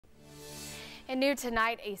And new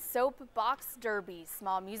tonight, a soapbox derby,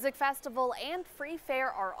 small music festival, and free fair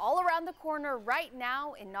are all around the corner right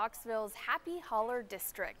now in Knoxville's Happy Holler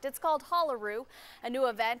district. It's called Holleroo, a new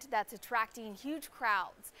event that's attracting huge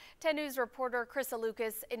crowds. 10 News reporter Krista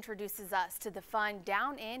Lucas introduces us to the fun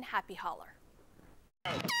down in Happy Holler.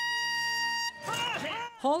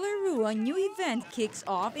 Holleroo, a new event, kicks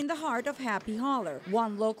off in the heart of Happy Holler.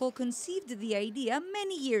 One local conceived the idea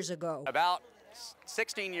many years ago. About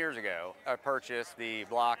 16 years ago, I purchased the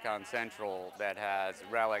block on Central that has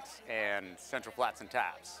relics and Central Flats and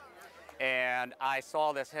Taps. And I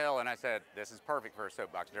saw this hill and I said, this is perfect for a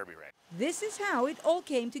soapbox derby race. This is how it all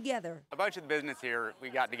came together. A bunch of the business here, we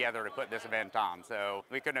got together to put this event on. So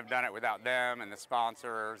we couldn't have done it without them and the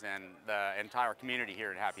sponsors and the entire community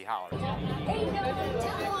here at Happy Holler.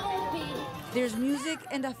 There's music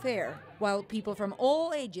and a fair, while people from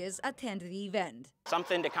all ages attend the event.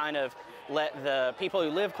 Something to kind of let the people who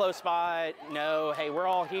live close by know, hey, we're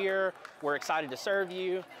all here, we're excited to serve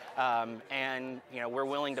you, and we're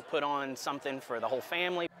willing to put on something for the whole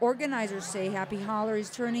family. Organizers say Happy Holler is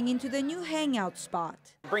turning into the new hangout spot.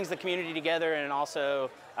 It brings the community together and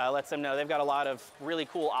also lets them know they've got a lot of really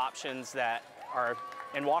cool options that are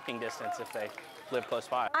in walking distance if they live close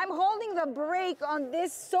by. I'm holding the brake on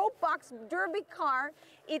this soapbox derby car.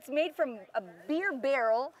 It's made from a beer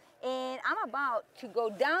barrel, and I'm about to go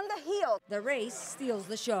down the hill. The race steals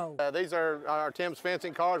the show. These are our Tim's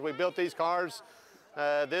fencing cars. We built these cars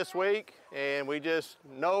this week, and we just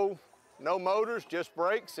no motors, just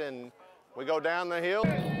brakes, and we go down the hill.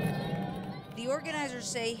 The organizers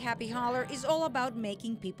say Happy Holler is all about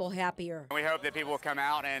making people happier. We hope that people will come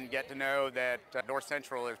out and get to know that North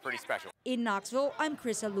Central is pretty special. In Knoxville, I'm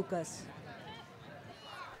Krista Lucas.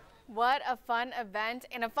 What a fun event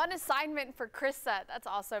and a fun assignment for Krista. That's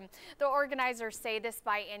awesome. The organizers say this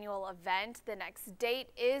biannual event, the next date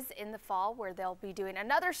is in the fall, where they'll be doing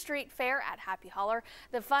another street fair at Happy Holler.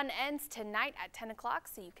 The fun ends tonight at 10 o'clock,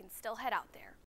 so you can still head out there.